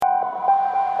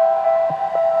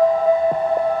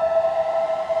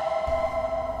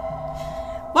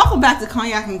Welcome back to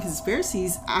Cognac and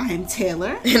Conspiracies. I'm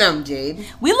Taylor. And I'm Jade.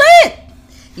 We lit!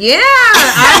 Yeah!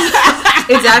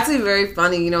 It's actually very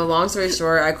funny. You know, long story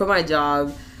short, I quit my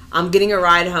job. I'm getting a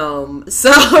ride home so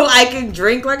I can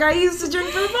drink like I used to drink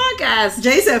for the podcast.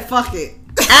 Jay said, fuck it.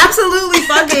 Absolutely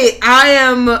fuck it. I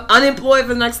am unemployed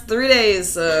for the next 3 days,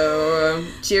 so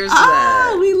cheers to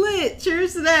that. We lit.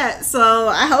 Cheers to that. So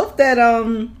I hope that,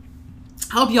 I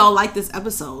hope y'all like this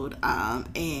episode, and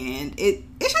it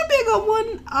should be a good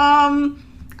one. I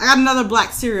got another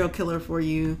black serial killer for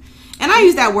you, and I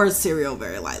use that word serial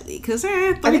very lightly because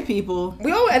three people.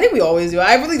 I think we always do.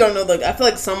 I really don't know. Like, I feel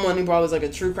like someone who probably is like a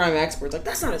true crime expert is like,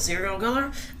 that's not a serial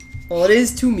killer. Well, it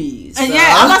is to me. So. And yeah,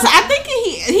 I think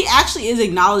he actually is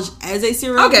acknowledged as a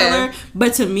serial killer,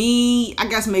 but to me, I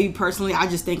guess maybe personally, I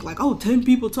just think like, 10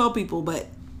 people, 12 people, but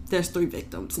there's 3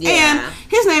 victims. Yeah. And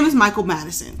his name is Michael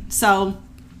Madison. So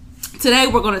today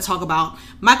we're going to talk about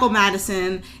Michael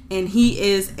Madison, and he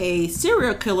is a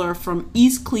serial killer from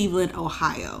East Cleveland,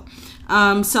 Ohio.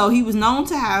 So he was known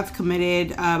to have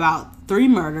committed about 3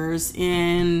 murders,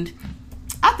 and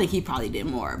I think he probably did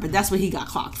more, but that's what he got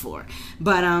clocked for.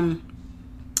 But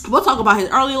we'll talk about his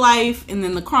early life, and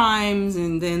then the crimes,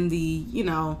 and then the,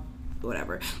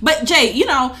 whatever. But Jay, you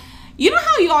know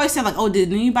how you always say, like,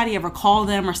 did anybody ever call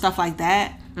them or stuff like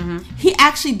that? Mm-hmm. He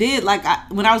actually did. Like,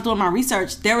 when I was doing my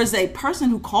research, there was a person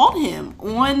who called him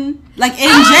in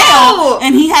jail,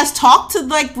 and he has talked to,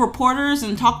 like, reporters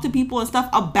and talked to people and stuff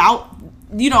about,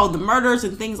 the murders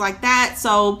and things like that.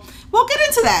 So we'll get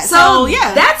into that. So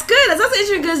yeah. That's good. That's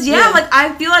interesting because, like,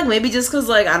 I feel like maybe just because,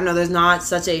 like, I don't know, there's not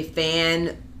such a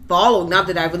fan following. Not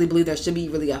that I really believe there should be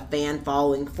really a fan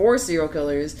following for serial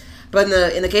killers. But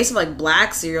in the case of, like,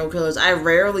 black serial killers, I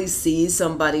rarely see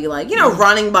somebody, like,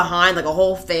 running behind, like, a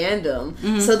whole fandom.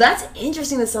 Mm-hmm. So that's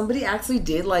interesting that somebody actually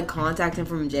did, like, contact him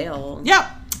from jail. Yep.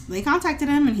 They contacted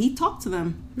him, and he talked to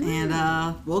them. Mm-hmm.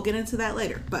 And we'll get into that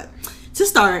later. But to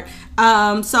start,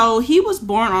 so he was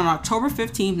born on October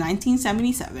 15,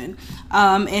 1977.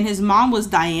 And his mom was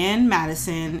Diane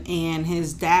Madison, and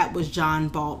his dad was John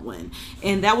Baldwin.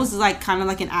 And that was, like, kind of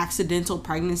like an accidental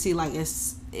pregnancy. Like,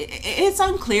 it's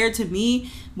unclear to me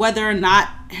whether or not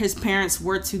his parents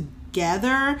were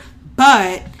together,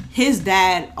 but his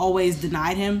dad always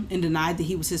denied him and denied that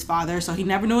he was his father. So he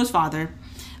never knew his father.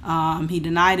 He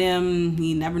denied him.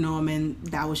 He never knew him, and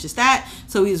that was just that.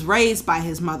 So he was raised by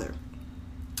his mother.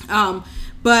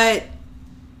 But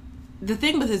the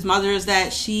thing with his mother is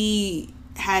that she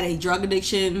had a drug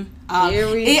addiction.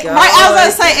 Here we go. Right, I was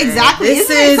going to say, exactly. This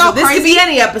could be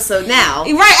any episode now.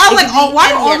 Right, I was like, why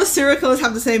do all the serial killers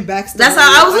have the same backstory? That's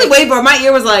how I was really waiting for. My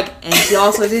ear was like, and she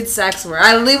also did sex work.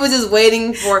 I literally was just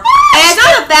waiting for. And it's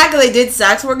not the fact that they did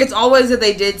sex work. It's always that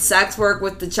they did sex work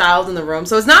with the child in the room.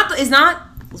 So it's not.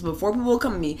 Before people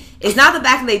come at me, it's not the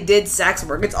fact that they did sex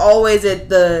work. It's always that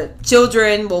the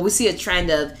children. Well, we see a trend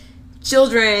of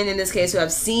children in this case who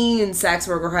have seen sex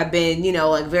work or have been,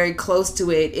 like, very close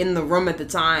to it in the room at the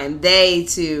time. They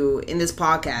too, in this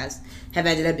podcast, have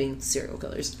ended up being serial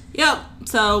killers. Yep.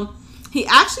 So he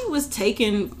actually was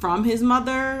taken from his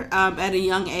mother at a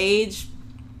young age,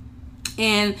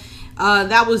 and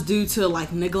that was due to,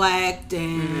 like, neglect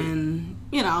and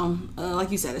like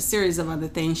you said, a series of other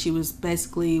things. She was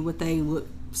basically what they would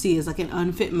see as, like, an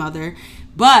unfit mother.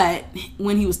 But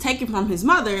when he was taken from his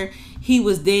mother, he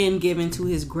was then given to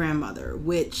his grandmother,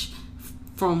 which,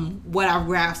 from what I've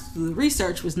grasped through the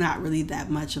research, was not really that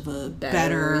much of a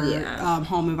better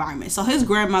home environment. So his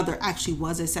grandmother actually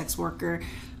was a sex worker.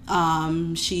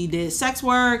 She did sex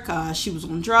work. She was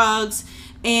on drugs.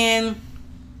 And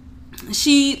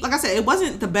she, like I said, it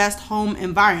wasn't the best home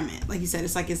environment. Like you said,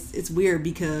 it's like it's weird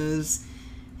because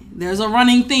there's a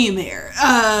running theme here,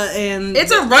 and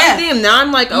it's a running theme. Now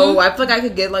I'm like, I feel like I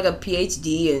could get, like, a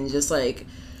PhD and just, like,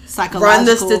 run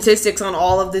the statistics on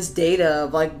all of this data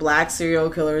of, like, black serial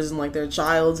killers and, like, their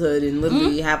childhood, and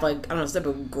literally have, like, I don't know, some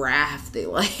type of graph they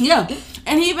like. Yeah,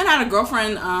 and he even had a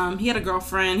girlfriend. He had a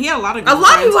girlfriend. He had a lot of girlfriends. A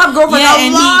lot of people have girlfriends. Yeah,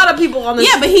 a lot of people on this.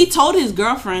 Yeah, but he told his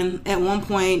girlfriend at one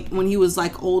point when he was,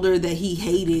 like, older that he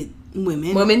hated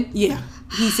women. Women? Yeah,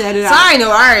 he said it. I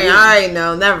know. I already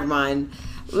know. Never mind.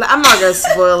 I'm not gonna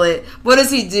spoil it. What does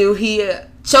he do? He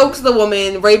chokes the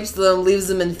woman, rapes them, leaves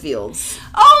them in fields.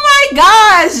 Oh my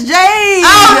gosh, Jay!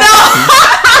 Oh no!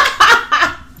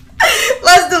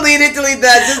 Let's delete it. Delete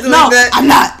that. Just delete that. I'm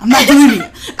not deleting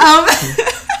it.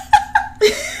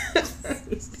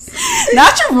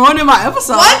 Not you ruining my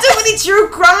episode. One too many true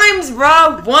crimes,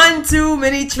 bro. One too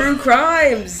many true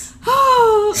crimes.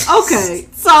 Okay,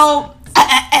 so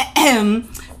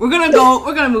we're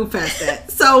gonna move past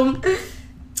that. So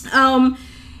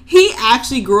He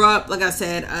actually grew up, like I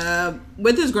said,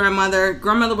 with his grandmother.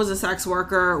 Grandmother was a sex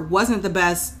worker, wasn't the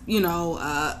best,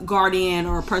 guardian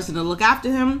or person to look after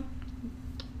him.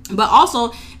 But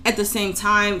also, at the same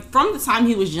time, from the time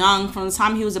he was young, from the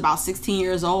time he was about 16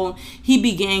 years old, he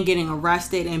began getting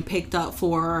arrested and picked up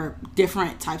for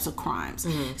different types of crimes.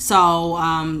 Mm-hmm.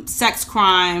 So, sex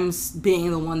crimes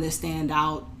being the one that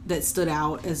stood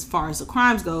out as far as the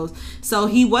crimes goes. So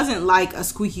he wasn't like a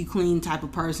squeaky clean type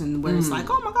of person where it's like,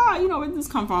 oh my God, where did this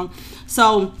come from?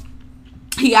 So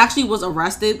he actually was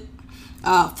arrested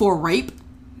for rape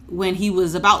when he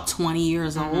was about 20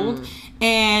 years old.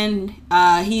 And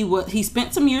he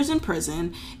spent some years in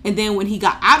prison. And then when he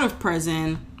got out of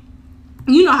prison,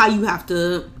 you know how you have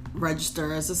to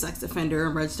register as a sex offender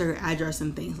and register your address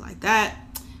and things like that.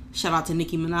 Shout out to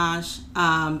Nicki Minaj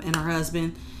and her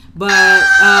husband. But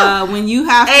when you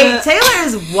have Taylor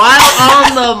is wild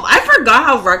on them. I forgot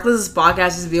how reckless this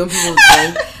podcast is viewing people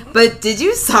think. But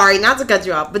sorry, not to cut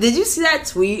you off, but did you see that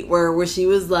tweet where she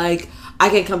was like, I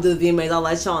can come to the VMAs, I'll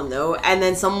let y'all know. And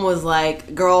then someone was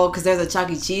like, girl, because there's a Chuck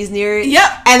E. Cheese near it.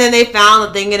 Yep. And then they found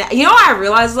the thing. You know what I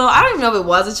realized, though? I don't even know if it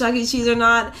was a Chuck E. Cheese or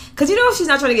not. Because if she's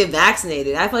not trying to get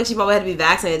vaccinated, I feel like she probably had to be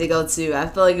vaccinated to go, too. I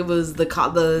feel like it was the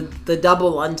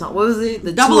double entendre. What was it?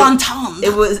 The double entendre.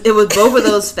 It was both of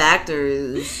those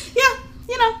factors. Yeah,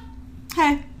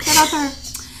 hey, shout out to her.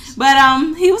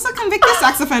 But he was a convicted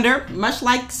sex offender, much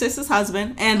like Sis's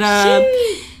husband. And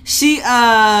she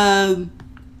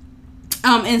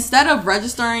instead of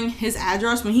registering his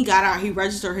address, when he got out, he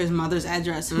registered his mother's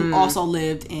address, who also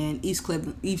lived in East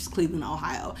Cleveland,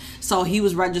 Ohio. So he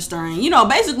was registering,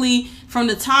 basically from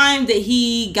the time that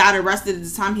he got arrested to the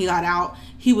time he got out,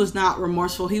 he was not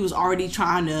remorseful. He was already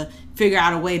trying to figure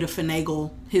out a way to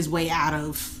finagle his way out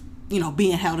of,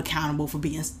 being held accountable for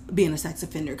being a sex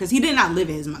offender. Because he did not live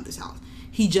at his mother's house.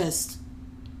 He just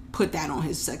put that on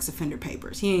his sex offender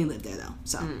papers. He ain't live there, though.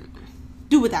 So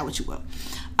do with that what you will.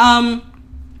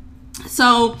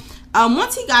 So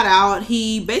once he got out,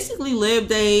 he basically lived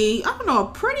a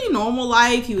pretty normal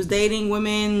life. He was dating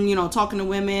women, talking to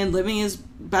women, living his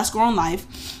best grown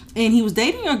life. And he was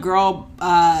dating a girl,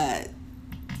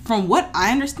 from what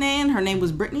I understand, her name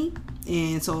was Brittany.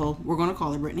 And so we're going to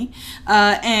call her Brittany.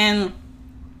 And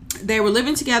they were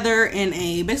living together in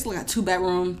basically a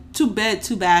 2-bedroom, 2-bed,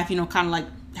 2-bath, kind of like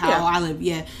how I live.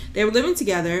 Yeah, they were living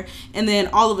together, and then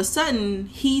all of a sudden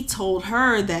he told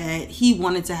her that he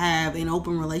wanted to have an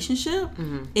open relationship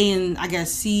and I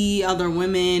guess see other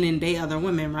women and date other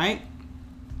women, right?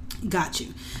 Got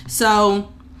you.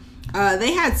 So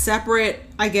they had separate,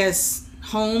 I guess,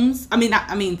 homes.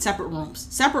 Separate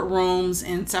rooms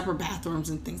and separate bathrooms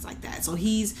and things like that. So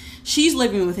she's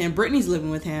living with him, Brittany's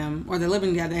living with him, or they're living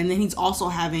together, and then he's also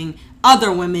having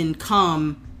other women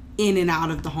come in and out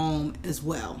of the home as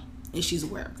well, and she's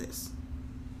aware of this.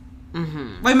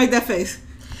 Why you make that face?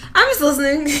 I'm just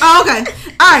listening. Oh, okay.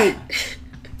 All right.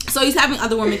 So he's having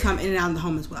other women come in and out of the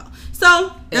home as well.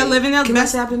 So they're living their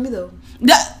best. That happen to me though.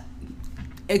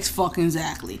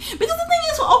 Exactly. Because the thing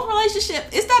is, with open relationship,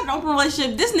 it's not an open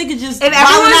relationship. This nigga just if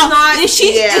everyone's out. Not, is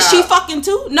she fucking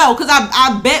too? No, because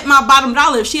I bet my bottom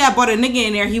dollar if she had brought a nigga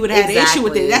in there, he would have had an issue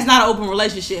with it. That's not an open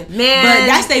relationship, man. But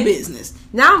that's their business.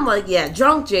 Now I'm like,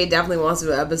 Drunk Jay definitely wants to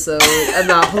do an episode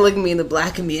about polygamy in the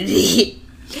Black community.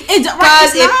 It's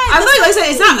not.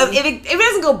 If it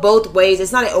doesn't go both ways,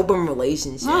 it's not an open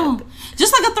relationship. No.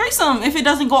 Just like a threesome. If it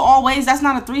doesn't go all ways, that's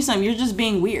not a threesome. You're just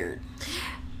being weird.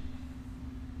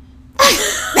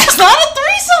 That's not a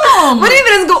threesome. What if it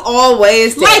doesn't go all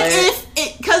ways? Taylor?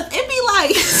 Like because it'd be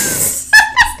like.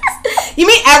 You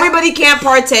mean everybody can't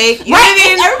partake? You right, know what I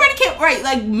mean? Everybody can't. Right,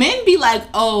 like men be like,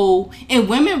 oh, and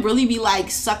women really be like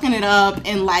sucking it up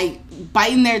and like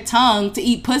biting their tongue to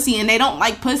eat pussy, and they don't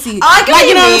like pussy. Oh, I get what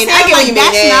you mean. I get what you mean.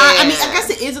 I mean, I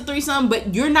guess it is a threesome,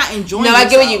 but you're not enjoying. No, I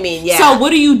get what you mean. Yeah. So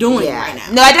what are you doing right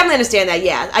now? No, I definitely understand that.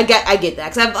 Yeah, I get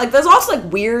that because there's also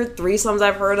like weird threesomes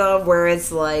I've heard of where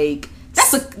it's like.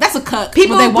 That's a cut.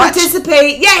 People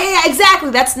participate. Yeah, exactly.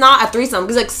 That's not a threesome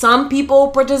because like some people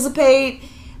participate,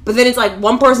 but then it's like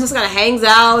one person just kind of hangs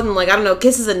out and like I don't know,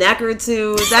 kisses a neck or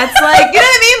two. That's like you know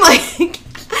what I mean? Like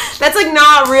that's like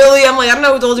not really. I'm like I don't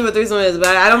know who told you what threesome is,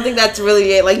 but I don't think that's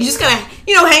really it. Like you just kind of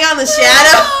hang out in the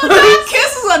shadow.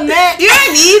 Kisses a neck. You know what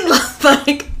I mean?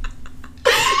 Like.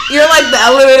 You're like the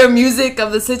elevator music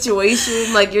of the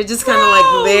situation. Like you're just kind of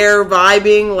like there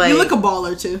vibing. Like you look a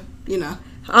baller too. No,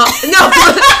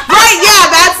 right? Yeah,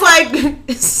 that's like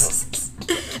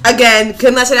again.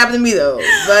 Couldn't that shit happen to me though?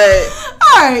 But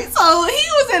all right, so he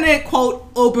was in a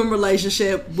quote open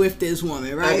relationship with this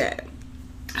woman, right? Okay.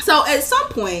 So at some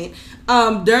point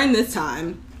during this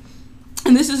time,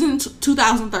 And this is in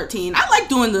 2013. I like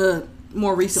doing the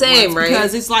more recent ones right?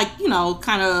 Because it's like,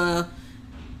 kind of,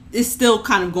 it's still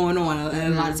kind of going on a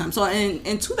lot of times. So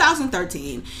in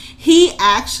 2013, he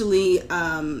actually,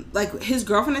 his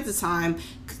girlfriend at the time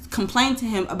complained to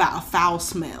him about a foul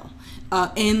smell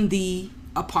in the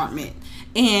apartment.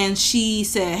 And she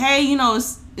said, hey,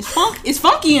 it's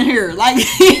funky in here. Like,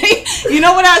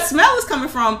 where that smell is coming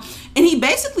from? And he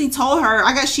basically told her,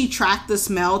 I guess she tracked the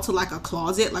smell to like a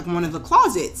closet, like one of the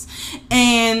closets.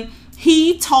 And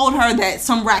he told her that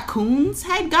some raccoons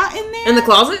had gotten there. In the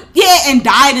closet? Yeah, and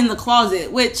died in the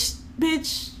closet. Which,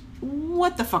 bitch,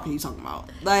 what the fuck are you talking about?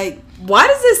 Like, why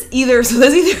does this either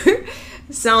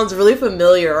sounds really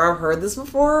familiar, or I've heard this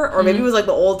before, or maybe it was like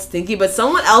the old Stinky, but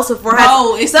someone else before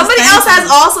somebody else has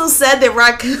also said that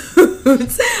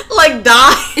raccoons like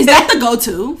die. Is that the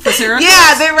go-to for serial killers?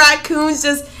 Yeah, the raccoons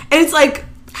just, and it's like,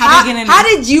 how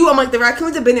did you, I'm like, the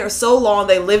raccoons have been there so long,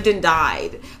 they lived and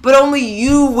died, but only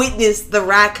you witnessed the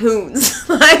raccoons.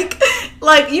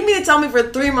 like you mean to tell me for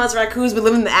 3 months raccoons been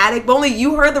living in the attic, but only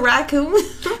you heard the raccoon?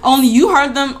 Only you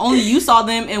heard them, only you saw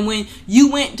them, and when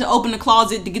you went to open the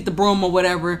closet to get the broom or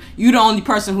whatever, you're the only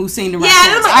person who's seen the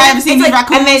raccoons. Like, I haven't seen these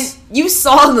raccoons. And then you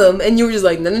saw them, and you were just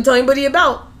like, nothing to tell anybody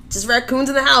about, just raccoons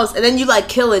in the house, and then you like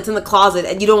kill it, it's in the closet,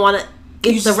 and you don't want to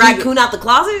get the raccoon out the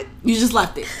closet? You just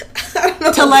left it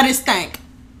to let it stink.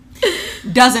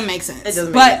 Doesn't make sense. It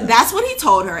doesn't make sense. But that's what he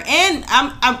told her. And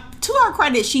I'm to her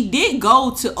credit, she did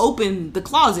go to open the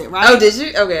closet, right? Oh, did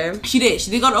she? Okay. She did. She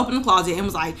did go to open the closet and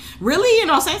was like, really?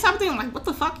 Same type of thing. I'm like, what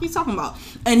the fuck are you talking about?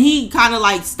 And he kind of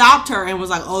like stopped her and was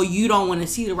like, oh, you don't want to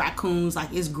see the raccoons.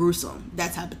 Like, it's gruesome.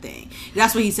 That type of thing.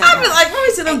 That's what he said. I'd be like, let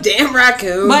me see them damn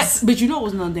raccoons. But it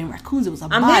was no damn raccoons. It was a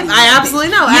body. I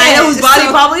absolutely know. Yeah, I know whose body it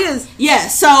probably is. Yeah,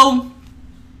 so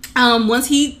once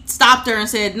he stopped her and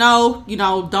said, no,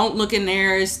 don't look in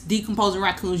there. It's decomposing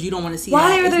raccoons. You don't want to see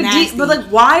why that. Are there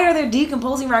why are there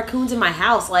decomposing raccoons in my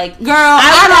house? Like, girl,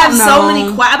 I would have so many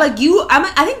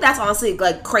I think that's honestly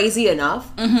like crazy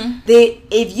enough. Mm-hmm. That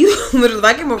if you literally, if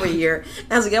I came over here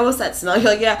and I was like, yeah, what's that smell?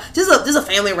 You're like, yeah, just a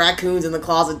family of raccoons in the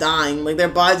closet dying, like their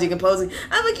bodies decomposing.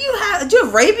 I'm like, do you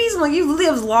have rabies? I'm like, you literally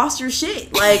have lost your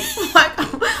shit. Like,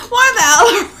 why the hell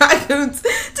are raccoons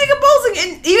decomposing?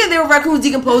 And even if there were raccoons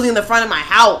decomposing in the front of my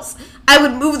house, I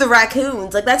would move the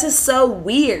raccoons. Like, that's just so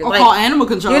weird. Or call animal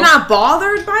control. You're not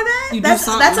bothered by that?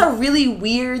 That's a really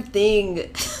weird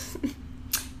thing.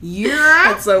 Yeah.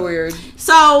 That's so weird.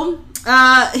 So,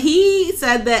 he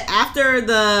said that after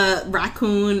the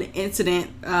raccoon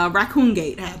incident, Raccoon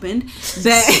Gate happened,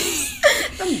 that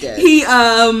I'm dead. He,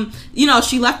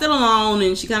 she left it alone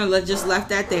and she kind of just left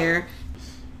that there.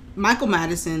 Michael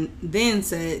Madison then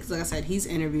said, because like I said, he's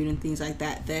interviewed and things like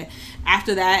that, that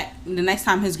after that, the next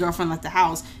time his girlfriend left the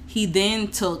house, he then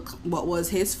took what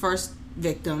was his first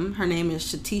victim. Her name is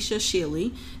Shatisha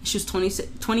Shealy. She was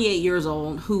 28 years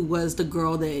old, who was the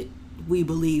girl that we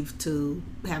believe to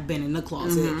have been in the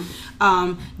closet.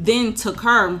 Mm-hmm. Then took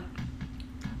her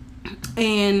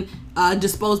and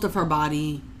disposed of her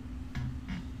body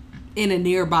in a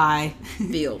nearby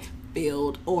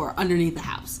field or underneath the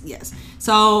house. Yes.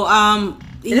 So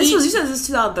you said this is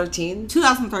 2013?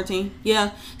 2013,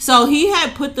 yeah. So he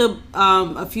had put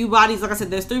a few bodies, like I said,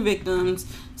 there's 3 victims.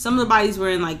 Some of the bodies were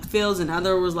in like fields and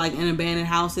other was like in abandoned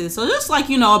houses. So just like,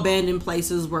 abandoned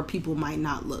places where people might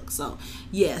not look. So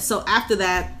yeah, so after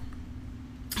that,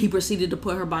 he proceeded to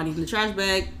put her body in the trash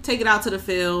bag, take it out to the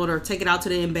field or take it out to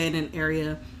the abandoned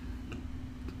area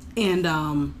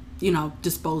and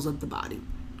dispose of the body.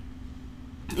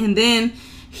 And then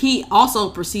he also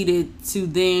proceeded to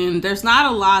there's not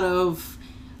a lot of,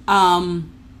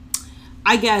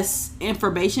 I guess,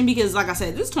 information because, like I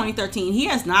said, this is 2013.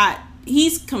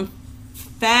 He's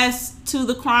confessed to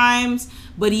the crimes,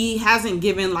 but he hasn't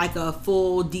given like a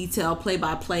full detailed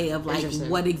play-by-play of like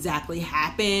what exactly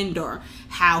happened or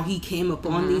how he came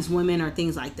upon these women or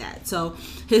things like that. So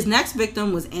his next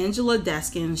victim was Angela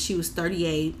Deskins. She was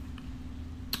 38.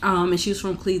 And she was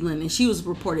from Cleveland, and she was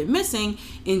reported missing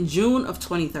in June of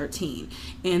 2013.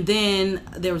 And then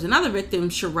there was another victim,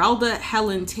 Sherelda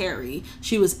Helen Terry.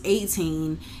 She was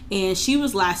 18, and she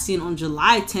was last seen on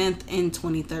July 10th in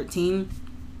 2013.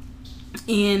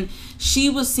 And she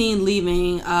was seen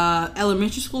leaving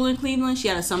elementary school in Cleveland. She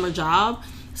had a summer job.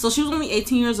 So she was only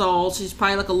 18 years old. She's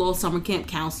probably like a little summer camp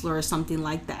counselor or something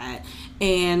like that.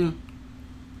 And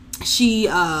she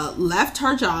left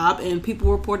her job, and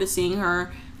people reported seeing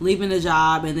her leaving the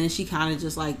job, and then she kind of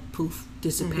just like poof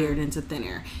disappeared into thin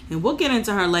air. And we'll get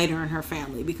into her later in her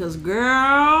family because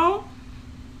girl,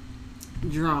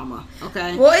 drama.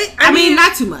 Okay, well, I mean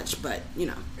not too much, but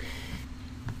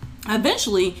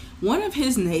eventually one of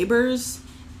his neighbors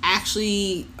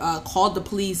actually called the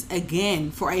police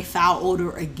again for a foul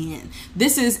odor again.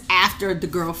 This is after the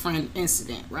girlfriend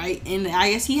incident, right? And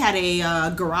I guess he had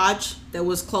a garage that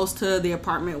was close to the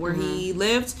apartment where he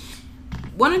lived.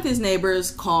 One of his neighbors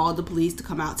called the police to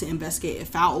come out to investigate a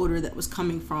foul odor that was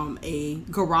coming from a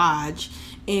garage.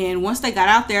 And once they got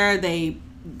out there, they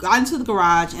got into the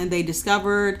garage and they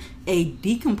discovered a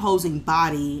decomposing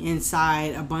body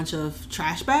inside a bunch of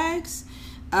trash bags.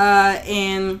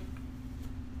 And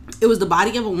it was the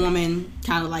body of a woman,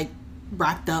 kind of like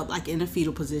wrapped up, like in a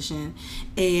fetal position.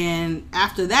 And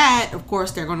after that, of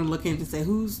course, they're going to look in and say,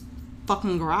 whose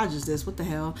fucking garage is this? What the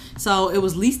hell? So it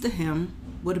was leased to him.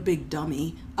 What a big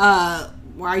dummy. Why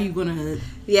are you gonna...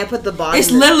 Yeah, put the body...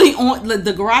 It's literally on...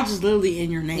 The garage is literally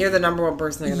in your name. You're the number one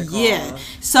person they're gonna call. Yeah.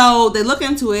 So they look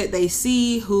into it. They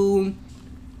see who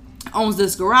owns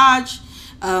this garage.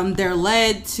 They're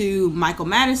led to Michael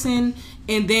Madison.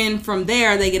 And then from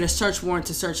there, they get a search warrant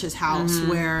to search his house.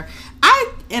 Where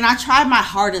I tried my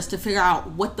hardest to figure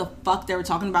out what the fuck they were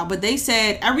talking about. But they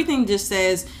said... Everything just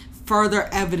says further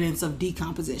evidence of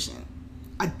decomposition.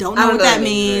 I don't know what that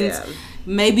means. Yeah.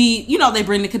 Maybe, they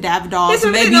bring the cadaver dogs.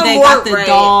 Maybe they got the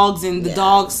dogs and the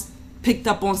dogs picked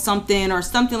up on something or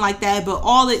something like that. But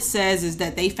all it says is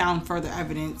that they found further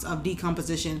evidence of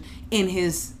decomposition in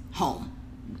his home.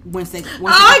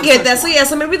 I get that.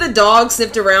 So maybe the dog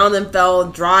sniffed around and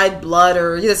felt dried blood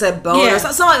or you just said bone or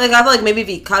something like that. I feel like maybe if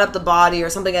he cut up the body or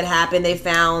something had happened, they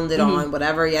found it on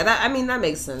whatever. Yeah, that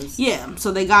makes sense. Yeah,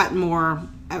 so they got more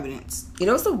evidence. You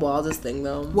know what's the wildest thing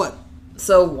though? What?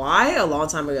 So why a long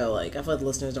time ago, I feel like the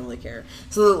listeners don't really care.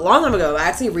 So a long time ago, I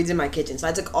actually redid my kitchen. So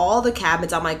I took all the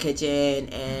cabinets out of my kitchen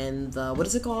and the, what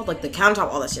is it called? Like the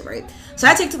countertop, all that shit, right? So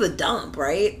I take to the dump,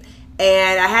 right?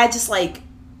 And I had just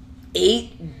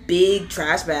 8 big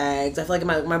trash bags. I feel like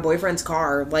in my boyfriend's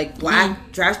car, black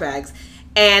trash bags.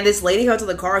 And this lady came to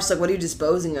the car. She's like, what are you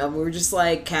disposing of? We were just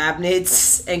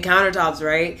cabinets and countertops,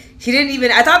 right? She didn't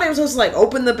even, I thought they were supposed to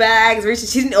open the bags, reach.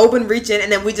 She didn't reach in, and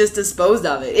then we just disposed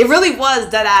of it. It really was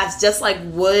dead ass, just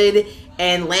wood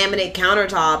and laminate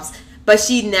countertops. But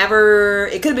she never,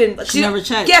 it could have been, she never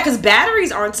checked. Yeah, because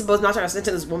batteries aren't supposed, not trying to snitch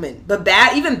on this woman, but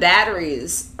even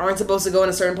batteries aren't supposed to go in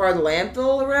a certain part of the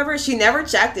landfill or whatever. She never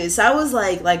checked it. So I was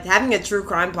like having a true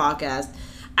crime podcast.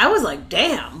 I was like,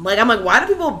 damn. I'm like, why do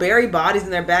people bury bodies in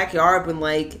their backyard when,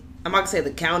 I'm not going to say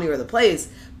the county or the place,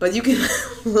 but you can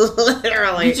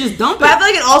literally... You just dump it. But I feel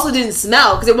like it also didn't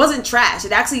smell, because it wasn't trash.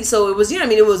 It actually, so it was,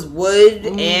 it was wood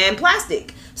and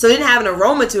plastic. So it didn't have an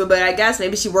aroma to it, but I guess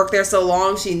maybe she worked there so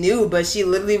long she knew, but she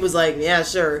literally was like, yeah,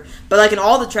 sure. But, in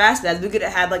all the trash bags, we could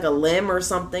have had, a limb or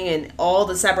something in all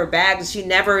the separate bags. She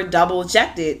never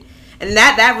double-checked it. And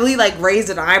that really raised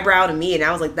an eyebrow to me, and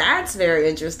I was like, "That's very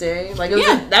interesting."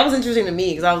 That was interesting to me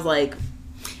because I was like,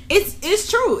 "It's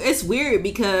true. It's weird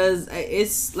because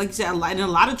it's like you said in a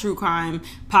lot of true crime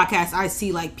podcasts. I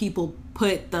see people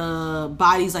put the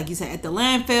bodies, like you said, at the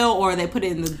landfill, or they put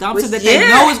it in the dumpster that they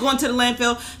know is going to the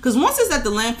landfill. Because once it's at the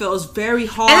landfill, it's very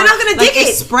hard. And they're not going to dig it.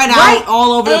 It's spread out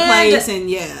all over the place, and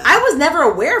I was never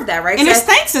aware of that, right? And it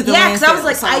stinks at the landfill. Yeah, because I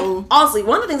was like, honestly,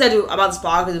 one of the things I do about this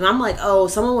blog is when I'm like, oh,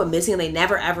 someone went missing and they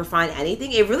never ever find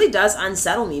anything, it really does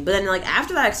unsettle me. But then,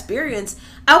 after that experience,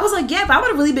 I was like, yeah, if I would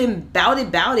have really been about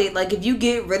it, if you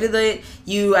get rid of it,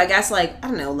 you, I guess, I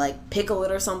don't know, pickle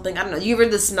it or something, I don't know, you get rid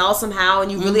of the smell somehow,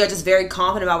 and you really are just very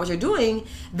confident about what you're doing,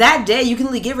 that day, you can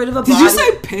really get rid of a body. Did you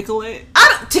say pickle it?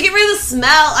 To get rid of the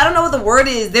smell, I don't know what the word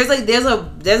is. There's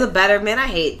a better, man, I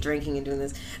hate drinking and doing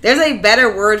this. There's a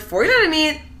better word for it, you know what I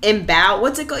mean? Embow,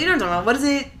 what's it called? You know what I'm talking about. What is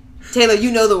it? Taylor,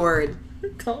 you know the word. I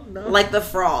don't know. Like the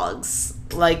frogs.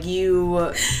 Like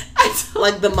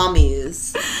the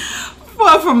mummies.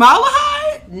 What,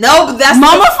 formaldehyde? No, but that's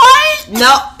mummified? No,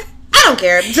 I don't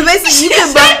care. So basically, you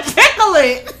can pickle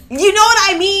it. You know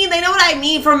what I mean? They know what I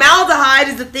mean. Formaldehyde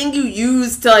is the thing you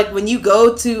use to when you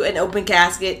go to an open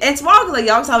casket. And it's wild because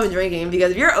y'all have been drinking,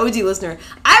 because if you're an OG listener,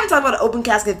 I haven't talked about an open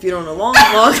casket funeral in a long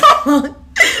time.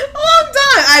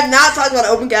 I've not talked about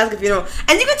an open casket funeral.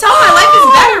 And you can tell my life is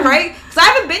better, right? Because I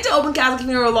haven't been to open casket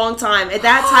funeral in a long time. At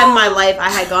that time in my life, I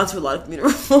had gone to a lot of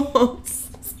funerals.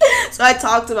 So I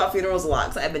talked about funerals a lot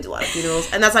because I've been to a lot of funerals,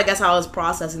 and that's, I guess, how I was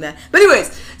processing that. But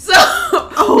anyways, so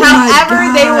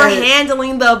however they were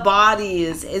handling the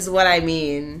bodies is what I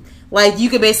mean. You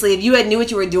could basically, if you knew what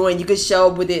you were doing, you could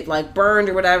show up with it burned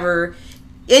or whatever.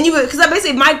 And you would, because basically,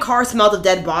 if my car smelled of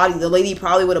dead body, the lady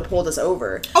probably would have pulled us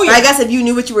over. Oh yeah. But I guess if you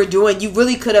knew what you were doing, you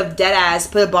really could have dead ass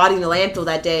put a body in the landfill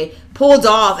that day, pulled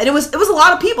off, and it was a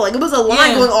lot of people. It was a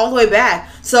line going all the way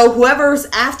back. So whoever's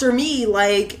after me,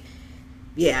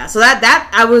 Yeah, so that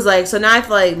I was like, so now I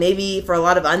feel like maybe for a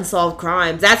lot of unsolved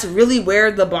crimes, that's really where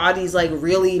the bodies like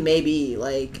really maybe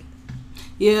like.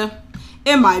 Yeah,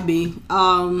 it might be.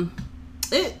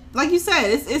 It like you said,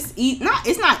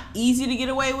 it's not easy to get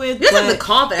away with. You have the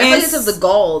confidence. I think it's the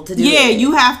goal to do. Yeah,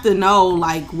 you have to know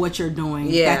like what you're doing.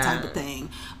 Yeah, that type of thing.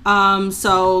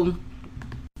 So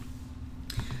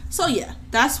yeah,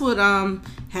 that's what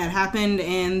had happened,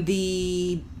 and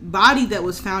the body that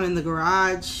was found in the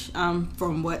garage,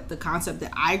 from what the concept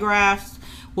that I grasped,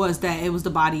 was that it was the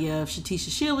body of Shatisha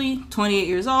Shealy, 28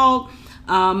 years old,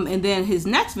 and then his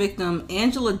next victim,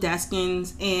 Angela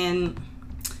Deskins, and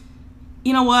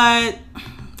you know what?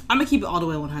 I'm gonna keep it all the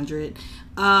way 100.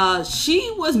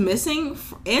 She was missing.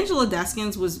 Angela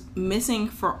Deskins was missing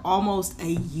for almost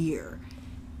a year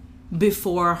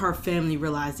before her family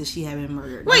realized that she had been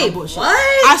murdered. Wait, what?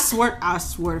 I swear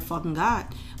to fucking God.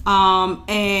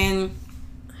 And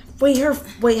wait,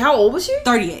 how old was she?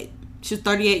 38. She was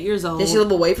 38 years old. Did she live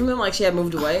away from him? Like she had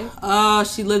moved away?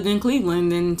 She lived in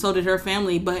Cleveland, and so did her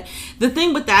family. But the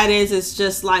thing with that is, it's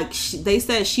just like they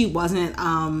said she wasn't.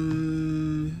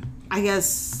 I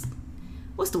guess,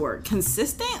 what's the word?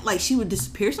 Consistent. Like she would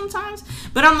disappear sometimes.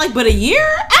 But I'm like, but a year?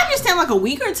 I understand like a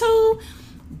week or two.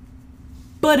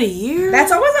 But a year?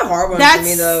 That's always a hard one for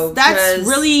me, though. That's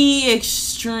really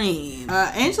extreme.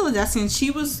 Angela Deskins,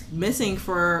 she was missing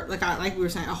for, like we were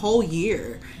saying, a whole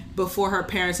year before her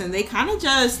parents. And they kind of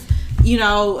just,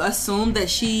 assumed that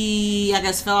she, I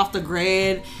guess, fell off the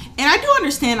grid. And I do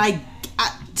understand,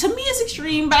 to me, it's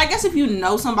extreme. But I guess if you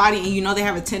know somebody and you know they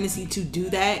have a tendency to do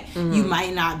that, you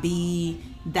might not be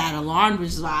that alarmed, which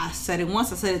is why I said it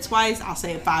once, I said it twice, I'll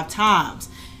say it 5 times.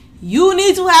 You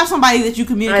need to have somebody that you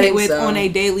communicate with on a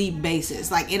daily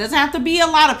basis. Like, it doesn't have to be a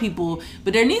lot of people,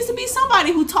 but there needs to be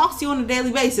somebody who talks to you on a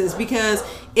daily basis, because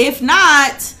if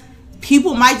not,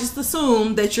 people might just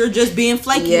assume that you're just being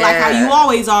flaky like how you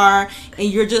always are, and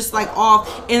you're just like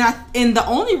off. And the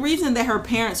only reason that her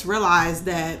parents realized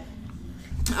that,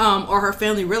 or her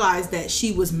family realized that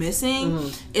she was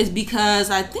missing, is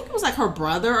because I think it was like her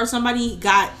brother or somebody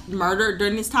got murdered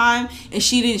during this time, and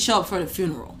she didn't show up for the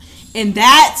funeral. And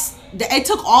it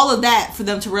took all of that for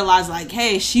them to realize, like,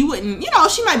 hey, she wouldn't,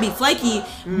 she might be flaky,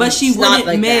 but she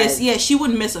wouldn't miss, she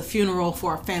wouldn't miss a funeral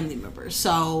for a family member.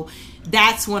 So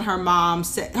that's when her mom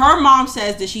says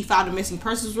that she filed a missing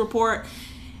persons report.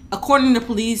 According to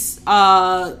police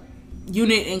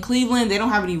unit in Cleveland, they don't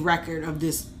have any record of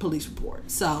this police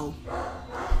report. So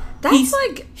that's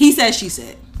he said, she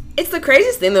said. It's the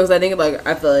craziest thing, though, because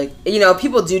I feel like,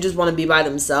 people do just want to be by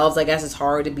themselves. I guess it's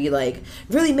hard to be, like,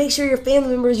 really make sure your family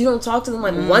members, you don't talk to them,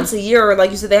 like, once a year, or,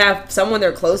 like you said, they have someone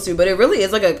they're close to. But it really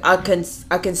is, like,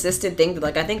 a consistent thing that,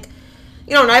 like, I think,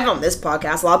 not even on this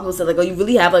podcast, a lot of people said, like, oh, you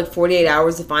really have, like, 48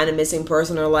 hours to find a missing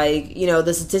person, or, like,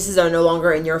 the statistics are no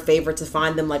longer in your favor to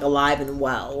find them, like, alive and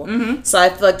well. So I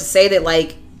feel like to say that,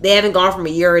 like, they haven't gone from a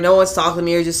year and no one's talking to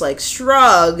me, or just, like,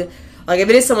 shrug. Like, if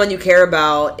it is someone you care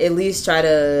about, at least try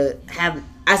to have,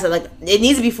 I said, like, it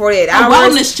needs to be 48 hours. A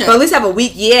wellness check. But at least have a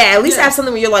week. Yeah, at least have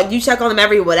something where you're like, you check on them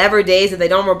every whatever days. If they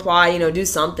don't reply, do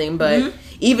something. But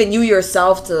even you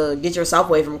yourself, to get yourself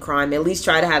away from crime, at least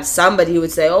try to have somebody who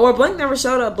would say, oh, well, Blake never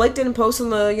showed up. Blake didn't post on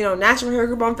the, National Hair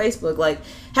Group on Facebook. Like,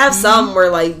 have some where,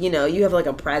 like, you have, like,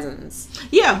 a presence.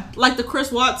 Yeah, like the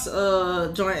Chris Watts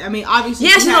joint. I mean, obviously.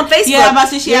 Yeah, she's on Facebook. Yeah, I'm about to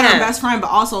say she had her best friend,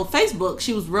 but also Facebook.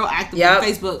 She was real active on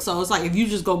Facebook. So it's like, if you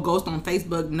just go ghost on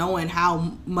Facebook, knowing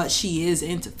how much she is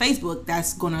into Facebook,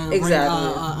 that's going to ring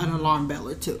an alarm bell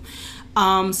or two.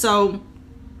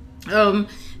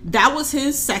 That was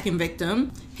his second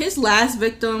victim. His last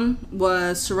victim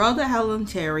was Sherelda Helen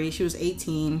Terry. She was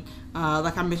 18.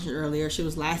 Like I mentioned earlier, she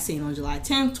was last seen on July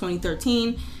 10th,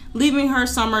 2013, leaving her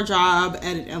summer job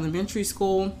at an elementary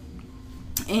school.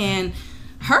 And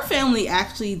her family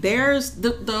actually, there's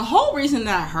the whole reason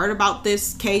that I heard about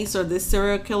this case or this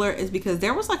serial killer is because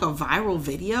there was like a viral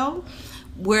video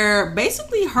where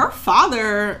basically her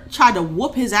father tried to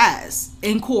whoop his ass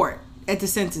in court at the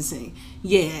sentencing.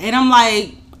 Yeah, and I'm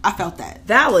like, I felt that.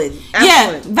 Valid.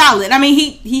 Excellent. Yeah, valid. I mean,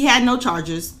 he had no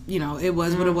charges. It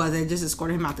was what it was. They just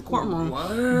escorted him out the courtroom. What?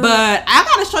 But I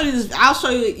gotta show you this. I'll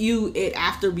show you it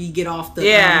after we get off the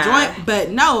joint. But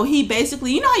no, he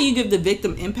basically, how you give the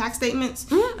victim impact statements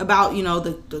about,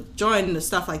 the joint and the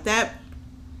stuff like that.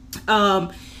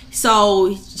 So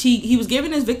he was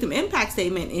giving his victim impact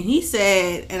statement, and he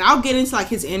said, and I'll get into like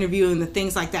his interview and the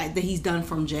things like that he's done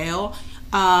from jail.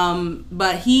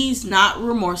 But he's not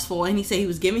remorseful, and he said he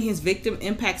was giving his victim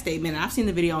impact statement, and I've seen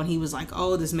the video, and he was like,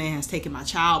 oh, this man has taken my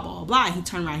child, blah, blah, blah. And he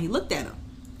turned around, he looked at him,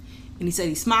 and he said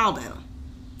he smiled at him,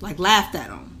 like laughed at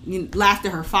him, laughed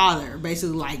at her father,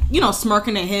 basically like,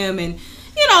 smirking at him, and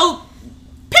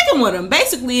picking with him,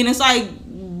 basically. And it's like,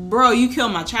 bro, you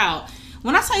killed my child.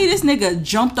 When I tell you this nigga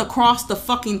jumped across the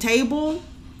fucking table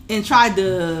and tried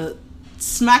to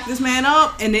smack this man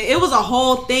up, and it was a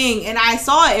whole thing, and I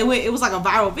saw it. It was like a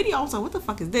viral video. I was like, what the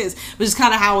fuck is this? Which is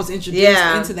kind of how I was introduced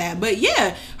into that. But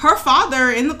yeah, her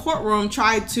father in the courtroom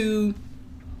tried to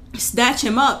snatch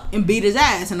him up and beat his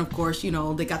ass, and of course, they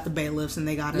got the bailiffs and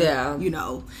they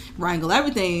gotta wrangle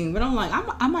everything. But I'm like,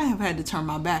 I might have had to turn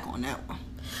my back on that one.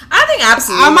 I think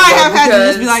absolutely I might have had to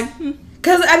just be like,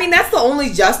 Because, I mean, that's the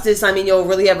only justice, you'll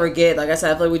really ever get. Like I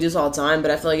said, I feel like we do this all the time, but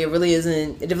I feel like it really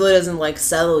doesn't, like,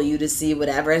 settle you to see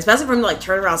whatever. And especially for him to, like,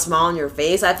 turn around, smile in your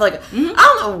face. I feel like, I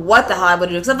don't know what the hell I would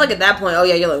do. Because I feel like at that point,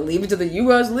 you're like, leave it to the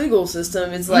U.S. legal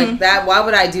system. It's like that. Why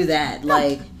would I do that?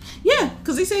 Like, yeah,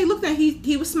 because he said he looked at,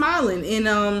 he was smiling.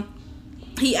 And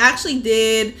he actually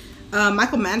did,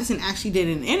 Michael Madison actually did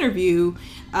an interview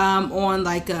on,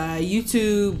 like,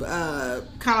 YouTube,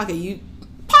 kind of like a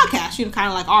podcast, kind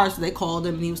of like ours. They called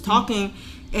him and he was talking,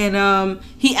 and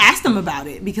he asked him about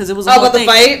it because it was about the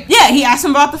fight. Yeah, he asked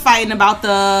him about the fight and about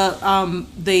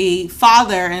the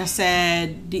father, and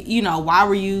said, why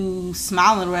were you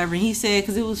smiling or whatever? And he said,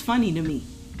 because it was funny to me.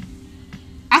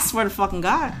 I swear to fucking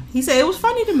God. He said it was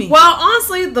funny to me. Well,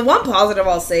 honestly, the one positive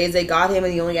I'll say is they got him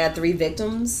and he only had 3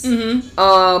 victims.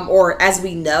 Or as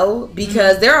we know,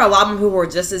 because there are a lot of them who were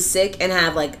just as sick and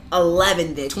have like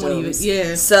 11 victims. 20,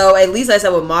 yeah. So at least I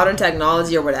said with modern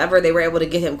technology or whatever, they were able to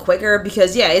get him quicker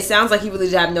because, it sounds like he really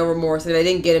did have no remorse. If they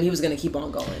didn't get him, he was going to keep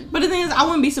on going. But the thing is, I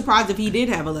wouldn't be surprised if he did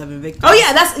have 11 victims. Oh,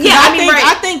 yeah.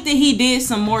 I think that he did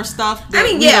some more stuff that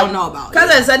we don't know about.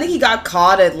 Because I think he got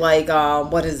caught at like,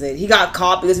 what is it? He got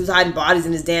caught because he was hiding bodies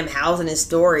in his damn house and his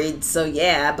storage. So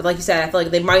yeah, but like you said, I feel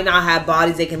like they might not have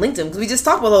bodies they can link to him, because we just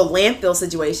talked about the whole landfill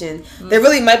situation. There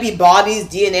really might be bodies,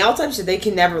 DNA, all type shit they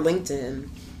can never link to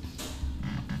him.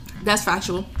 That's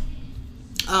factual.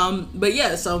 But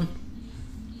yeah, so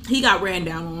he got ran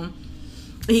down on.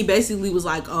 He basically was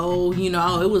like, oh,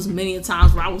 it was many a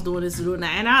times where I was doing this and doing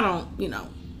that, and I don't,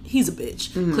 he's a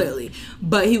bitch, clearly.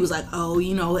 But he was like, oh,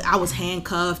 I was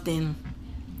handcuffed, and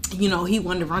he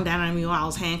wanted to run down on me while I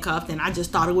was handcuffed, and I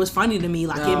just thought it was funny to me.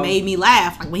 Like, it made me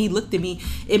laugh. Like, when he looked at me,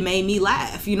 it made me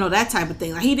laugh. That type of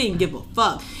thing. Like, he didn't give a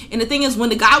fuck. And the thing is, when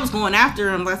the guy was going after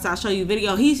him, I'll show you a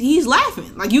video, he's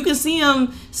laughing. Like, you can see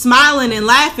him smiling and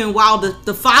laughing while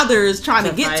the father is trying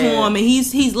to get to him, and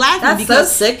he's laughing. That's because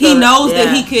so sick, he knows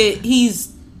that he's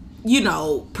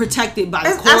protected by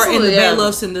the court and the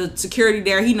bailiffs and the security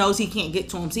there. He knows he can't get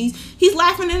to him. So he's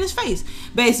laughing in his face,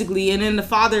 basically. And then the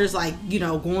father's like,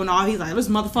 going off. He's like, this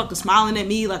motherfucker smiling at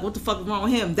me. Like, what the fuck is wrong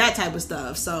with him? That type of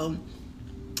stuff. So,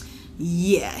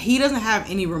 yeah, he doesn't have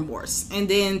any remorse. And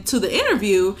then to the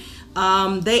interview,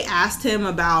 they asked him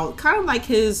about kind of like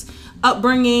his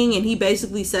upbringing. And he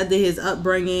basically said that his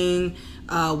upbringing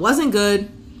wasn't good.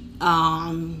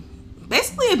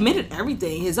 Basically admitted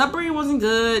everything. His upbringing wasn't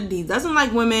good. He doesn't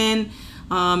like women.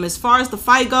 As far as the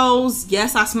fight goes,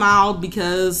 yes, I smiled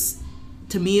because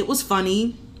to me it was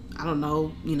funny. I don't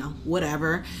know,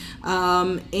 whatever.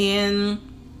 And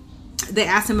they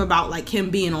asked him about like him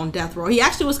being on death row. He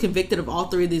actually was convicted of all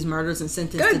 3 of these murders and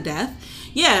sentenced to death.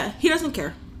 Yeah, he doesn't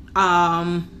care.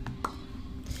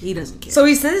 He doesn't care. So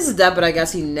he's sentenced to death, but I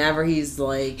guess he's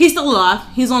still alive.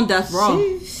 He's on death row.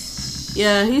 Sheesh.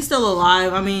 Yeah, he's still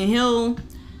alive. I mean, he'll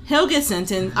get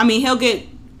sentenced. I mean, he'll get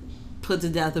put to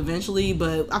death eventually,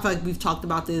 but I feel like we've talked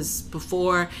about this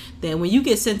before, that when you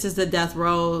get sentenced to death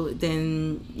row,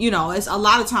 then, it's a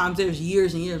lot of times there's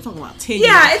years and years. I'm talking about 10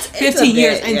 years, 15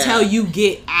 years until you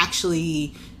get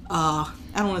actually, I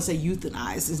don't want to say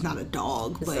euthanized. It's not a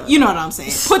dog, but you know what I'm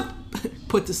saying.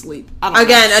 Put to sleep.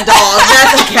 Again, a dog.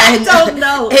 That's again. I don't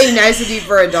know. A nicety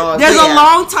for a dog. There's a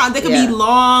long time. There could be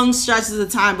long stretches of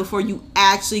time before you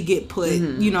actually get put,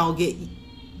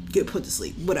 get put to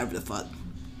sleep. Whatever the fuck.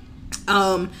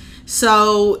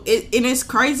 So it's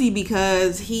crazy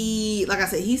because he, like I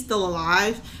said, he's still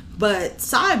alive. But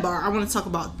sidebar, I want to talk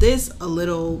about this a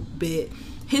little bit.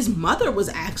 His mother was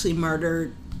actually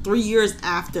murdered 3 years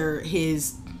after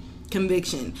his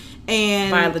conviction.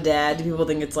 And by the dad. Do people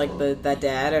think it's like that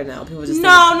dad, or no? People just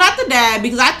not the dad,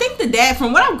 because I think the dad,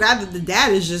 from what I've gathered, the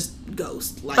dad is just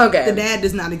ghost. Like, the dad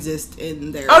does not exist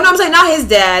in there. Oh no, I'm saying not his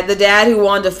dad. The dad who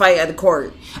wanted to fight at the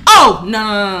court. Oh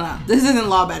no! This isn't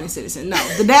law-abiding citizen. No,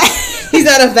 the dad. He's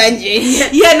not avenging.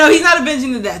 Yeah, no, he's not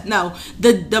avenging the death. No,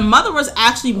 the mother was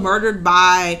actually murdered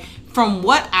by, from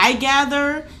what I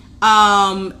gather,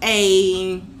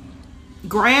 a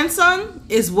grandson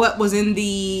is what was in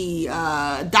the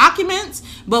documents.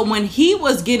 But when he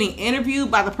was getting interviewed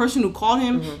by the person who called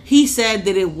him, he said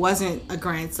that it wasn't a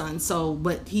grandson. So,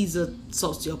 but he's a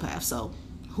sociopath, so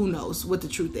who knows what the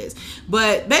truth is.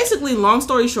 But basically, long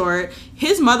story short,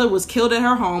 his mother was killed at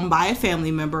her home by a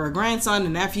family member, a grandson, a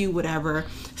nephew, whatever,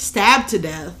 stabbed to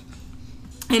death.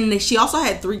 And she also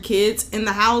had 3 kids in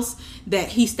the house that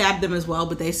he stabbed them as well,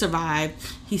 but they survived.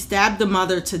 He stabbed the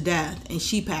mother to death, and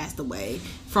she passed away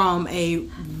from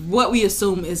what we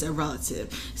assume is a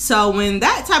relative. So when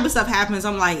that type of stuff happens,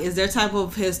 I'm like, is there type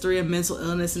of history of mental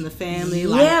illness in the family?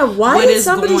 Yeah, like, why did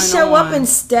somebody show up and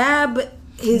stab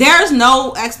his... There's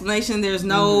no explanation. There's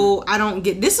no... I don't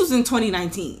get... This was in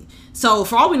 2019. So,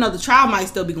 for all we know, the trial might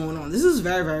still be going on. This is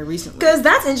very, very recently. Because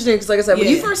that's interesting. Because, like I said, when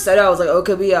you first said it, I was like, oh, it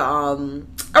could be a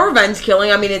revenge killing.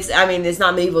 I mean, it's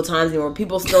not medieval times anymore.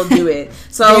 People still do it.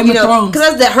 So, you know,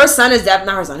 because her son is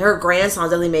definitely not her son. Her grandson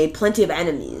definitely made plenty of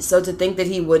enemies. So, to think that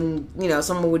he wouldn't, you know,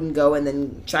 someone wouldn't go and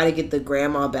then try to get the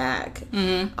grandma back.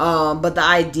 Mm-hmm. But the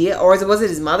idea, or was it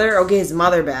his mother? Or get his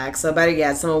mother back. So, better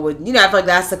yet, someone would, you know, I feel like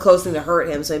that's the closest thing to hurt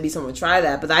him. So, maybe someone would try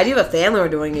that. But the idea of a family were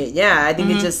doing it, yeah, I think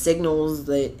it just signals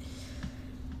that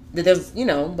there's, you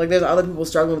know, like there's other people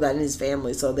struggling with that in his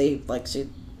family, so they like should.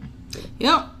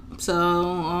 Yep.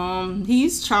 So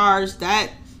he's charged.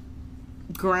 That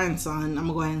grandson, I'm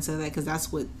gonna go ahead and say that because that's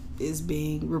what is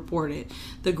being reported.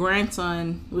 The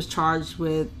grandson was charged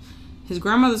with his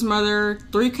grandmother's murder,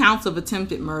 3 counts of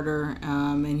attempted murder,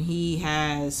 and he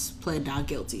has pled not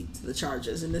guilty to the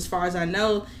charges. And as far as I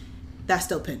know, that's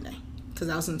still pending. Because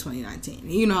that was in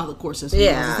 2019. You know how the court system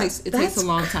goes. It takes a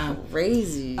long time.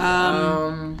 Crazy.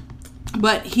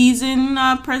 But he's in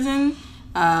prison.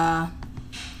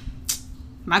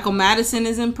 Michael Madison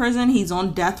is in prison. He's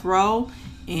on death row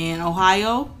in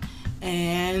Ohio.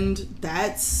 And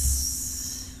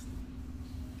that's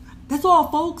all,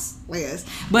 folks. Yes.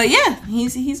 But yeah,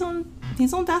 he's on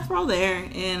death row there.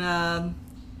 And I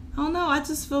don't know, I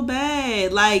just feel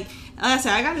bad. Like I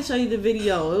said, I gotta show you the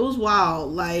video. It was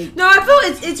wild. Like, no, I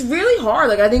feel it's really hard.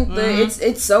 Like, I think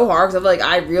it's so hard because I feel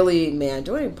like I really, man,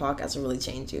 doing podcasts will really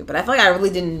change you. But I feel like I really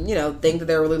didn't, you know, think that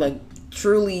they were really like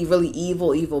truly really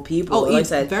evil people. Oh, like I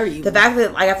said, very evil. The fact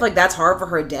that like I feel like that's hard for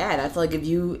her dad. I feel like if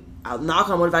you knock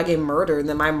on wood, if I get murdered and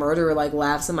then my murderer like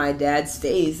laughs in my dad's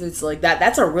face, it's like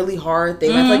that's a really hard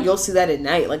thing. I feel like you'll see that at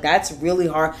night. Like, that's really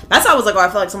hard. That's why I was like, oh, I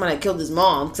feel like someone had killed his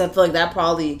mom, because I feel like that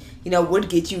probably, you know, would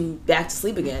get you back to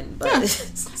sleep again. But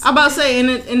I'm about to say,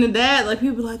 and the dad, like,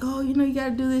 people like, oh, you know, you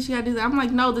gotta do this, you gotta do that. I'm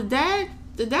like, no, the dad,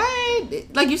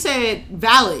 like you said,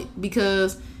 valid,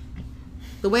 because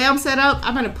the way I'm set up,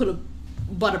 I'm gonna put a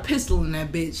pistol in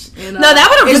that bitch. And, no, that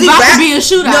would have really about to be a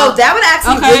shootout. No, that would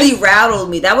actually really rattled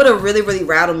me. That would have really, really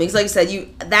rattled me. Because like you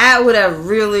said, that would have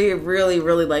really, really,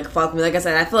 really like fucked me. Like I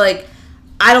said, I feel like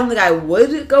I don't think I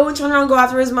would go and turn around and go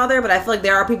after his mother, but I feel like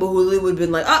there are people who really would have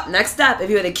been like, oh, next step. If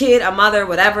you had a kid, a mother,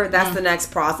 whatever, that's the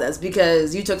next process,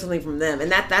 because you took something from them.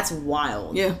 And that's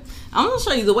wild. Yeah. I'm going to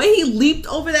show you. The way he leaped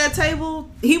over that table,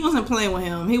 he wasn't playing with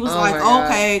him. He was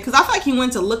okay. Because I feel like he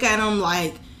went to look at him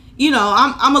like, you know,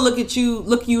 I'm going to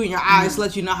look you in your eyes,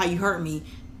 let you know how you hurt me.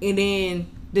 And then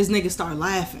this nigga started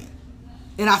laughing.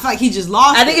 And I feel like he just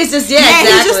lost I think it's just,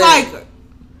 exactly. He's just like,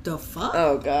 the fuck?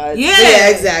 Oh, God. Yeah,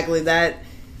 exactly. That.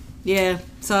 Yeah,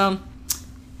 so,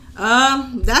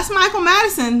 that's Michael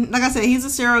Madison. Like I said, he's a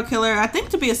serial killer. I think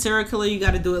to be a serial killer, you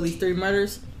got to do at least 3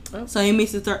 murders. Oh. So he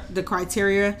meets the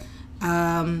criteria.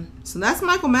 So that's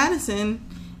Michael Madison.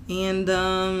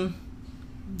 And,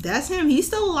 that's him. He's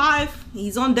still alive.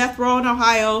 He's on death row in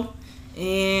Ohio.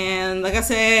 And like I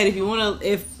said, if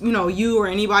you know, you or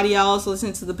anybody else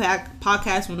listening to the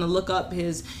podcast want to look up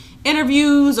his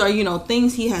interviews or, you know,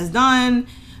 things he has done,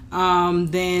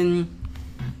 then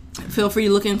feel free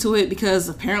to look into it, because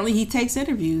apparently he takes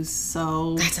interviews.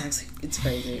 So that's actually, it's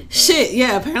crazy. Shit,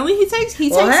 yeah. Apparently he takes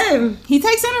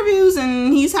interviews,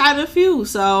 and he's had a few.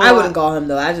 So I wouldn't call him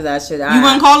though. After that shit, you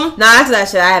wouldn't call him? No, after that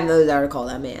shit, I have no desire to call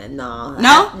that man. No.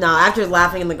 After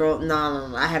laughing in the girl,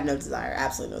 no. I have no desire.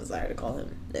 Absolutely no desire to call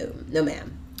him. No,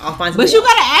 ma'am. I'll find. But you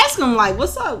gotta ask him, like,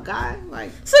 "What's up, guy?"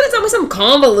 Like, so they tell me some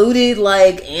convoluted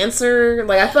like answer.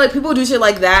 Like, I feel like people do shit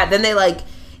like that. Then they like.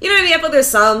 You know what I mean? I feel like there's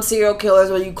some serial killers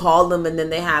where you call them and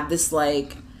then they have this,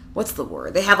 like, what's the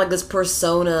word? They have, like, this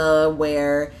persona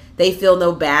where they feel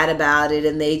no bad about it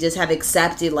and they just have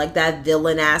accepted, like, that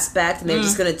villain aspect, and they're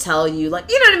just going to tell you, like,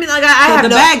 you know what I mean? Like,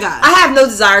 I have no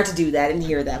desire to do that and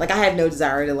hear that. Like, I have no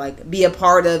desire to, like, be a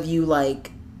part of you,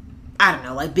 like, I don't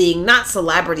know, like being not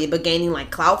celebrity, but gaining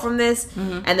like clout from this,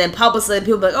 and then publicly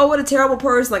people be like, "Oh, what a terrible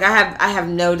person!" Like I have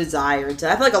no desire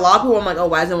to. I feel like a lot of people, I'm like, "Oh,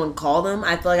 why does no one call them?"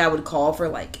 I feel like I would call for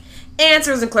like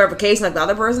answers and clarification, like the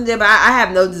other person did, but I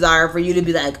have no desire for you to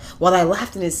be like, "Well, I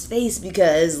laughed in his face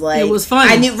because like it was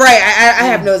funny." I knew, right? I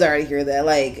have no desire to hear that.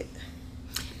 Like,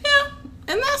 yeah,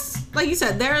 And that's, like you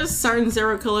said, there's certain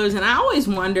serial killers, and I always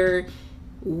wonder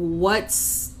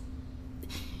what's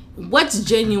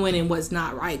genuine and what's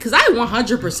not, right? Because I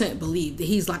 100% believe that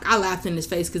he's like, I laughed in his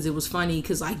face because it was funny,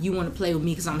 because like, you want to play with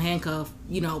me because I'm handcuffed,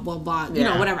 you know, blah blah, you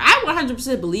know, whatever. I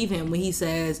 100% believe him when he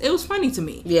says it was funny to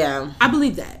me. Yeah, I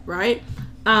believe that, right?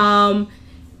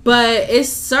 But it's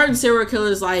certain serial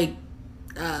killers like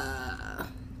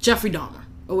Jeffrey Dahmer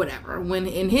or whatever, when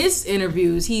in his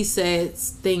interviews he says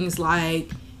things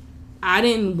like, I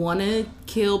didn't want to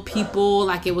kill people,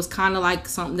 like it was kind of like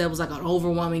something that was like an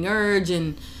overwhelming urge,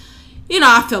 and you know,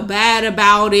 I feel bad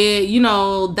about it, you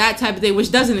know, that type of thing,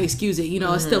 which doesn't excuse it, you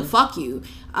know, it's still fuck you.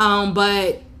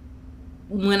 But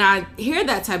when I hear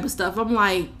that type of stuff, I'm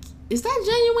like, is that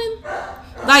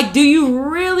genuine? Like, do you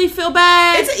really feel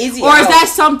bad? It's easy. Or is that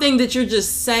something that you're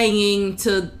just saying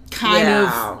to kind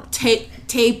of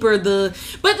taper the...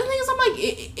 But the thing is, I'm like,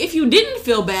 if you didn't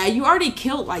feel bad, you already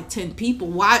killed like 10 people.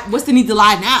 What's the need to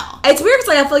lie now? It's weird because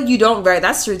like, I feel like you don't, right?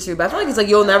 That's true too. But I feel like it's like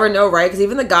you'll never know, right? Because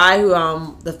even the guy who,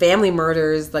 the family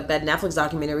murders, like that Netflix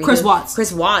documentary. Chris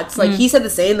Watts. Like, he said the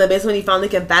same. That basically when he finally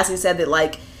confessed, he said that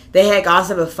like, they had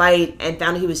gossip a fight and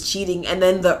found he was cheating, and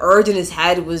then the urge in his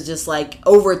head was just like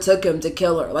overtook him to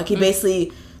kill her. Like he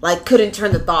basically like couldn't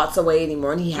turn the thoughts away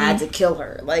anymore, and he had to kill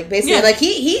her. Like basically, like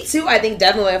he too. I think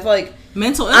definitely. I feel like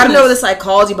mental illness. I don't know the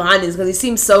psychology behind this because he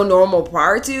seemed so normal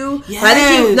prior to. Yes.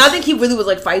 But I think he really was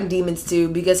like fighting demons too,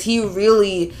 because he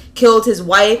really killed his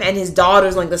wife and his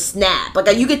daughters like a snap.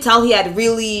 Like you could tell he had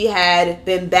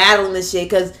been battling this shit,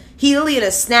 because he literally in a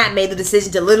snap made the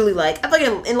decision to literally like, I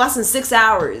think in less than 6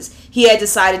 hours he had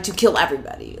decided to kill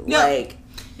everybody. Yep. Like,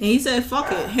 and he said,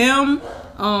 "Fuck it." Him,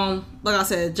 like I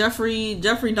said, Jeffrey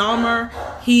Dahmer.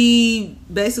 He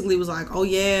basically was like, "Oh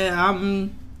yeah,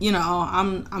 I'm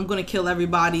gonna kill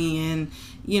everybody, and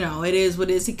you know it is what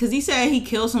it is." Because he said he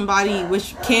killed somebody,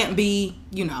 which can't be,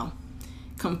 you know,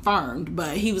 confirmed,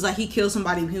 but he was like, he killed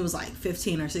somebody when he was like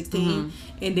 15 or 16,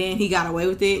 and then he got away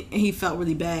with it, and he felt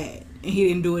really bad. And he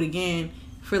didn't do it again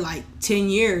for like 10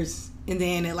 years. And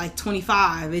then at like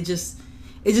 25, it just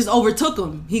overtook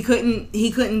him. He couldn't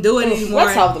do it anymore.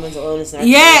 Let's help the mental illness.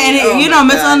 Yeah, and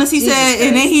mental illness, he said,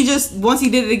 and then he just, once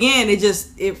he did it again,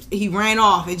 he ran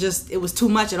off. It was too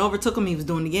much. It overtook him. He was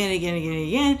doing it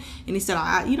again. And he said,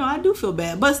 I do feel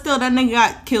bad. But still, that nigga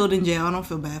got killed in jail. I don't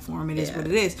feel bad for him. It is what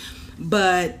it is.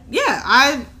 But yeah,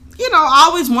 I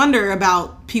always wonder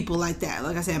about people like that.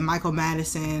 Like I said, Michael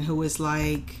Madison, who is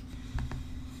like,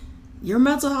 your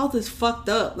mental health is fucked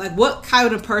up. Like, what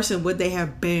kind of person would they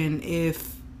have been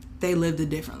if they lived a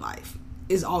different life?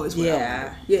 Is always what I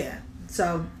wonder. Yeah.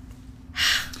 So,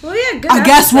 well, yeah, good. I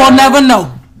guess we'll never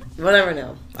know. We'll never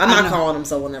know. I'm not calling him,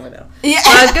 so we'll never know. Yeah,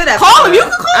 good. Call him. You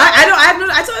can call him.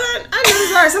 I told her. I know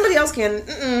it's hard. Somebody else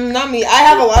can. Not me. I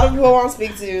have a lot of people I want to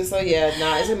speak to. So yeah,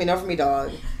 it's gonna be no for me,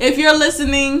 dog. If you're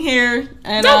listening here,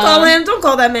 and don't call him. Don't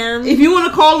call that man. If you want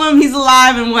to call him, he's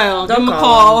alive and well. Give him a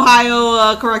call.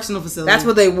 Ohio Correctional Facility. That's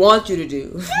what they want you to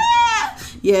do.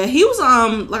 Yeah, he was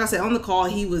like I said, on the call.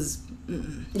 He was.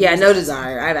 Yeah, no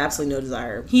desire. I have absolutely no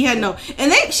desire. He had no,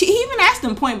 and he even asked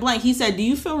him point blank. He said, "Do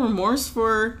you feel remorse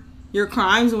for your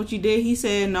crimes and what you did?" He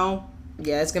said, "No."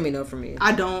 Yeah, it's gonna be no for me.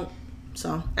 I don't.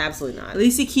 So absolutely not. At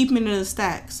least he keeping it in a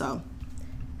stack. So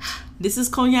this is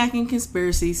Cognac and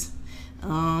Conspiracies.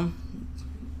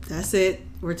 That's it.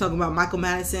 We're talking about Michael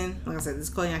Madison. Like I said, this is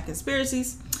Cognac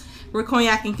Conspiracies. We're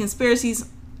Cognac and Conspiracies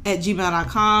at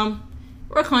gmail.com.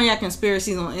 We're Cognac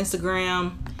Conspiracies on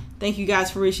Instagram. Thank you guys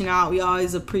for reaching out. We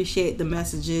always appreciate the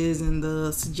messages and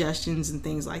the suggestions and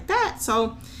things like that.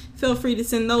 So feel free to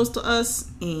send those to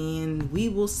us, and we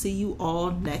will see you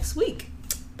all next week.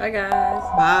 Bye, guys.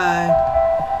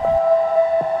 Bye.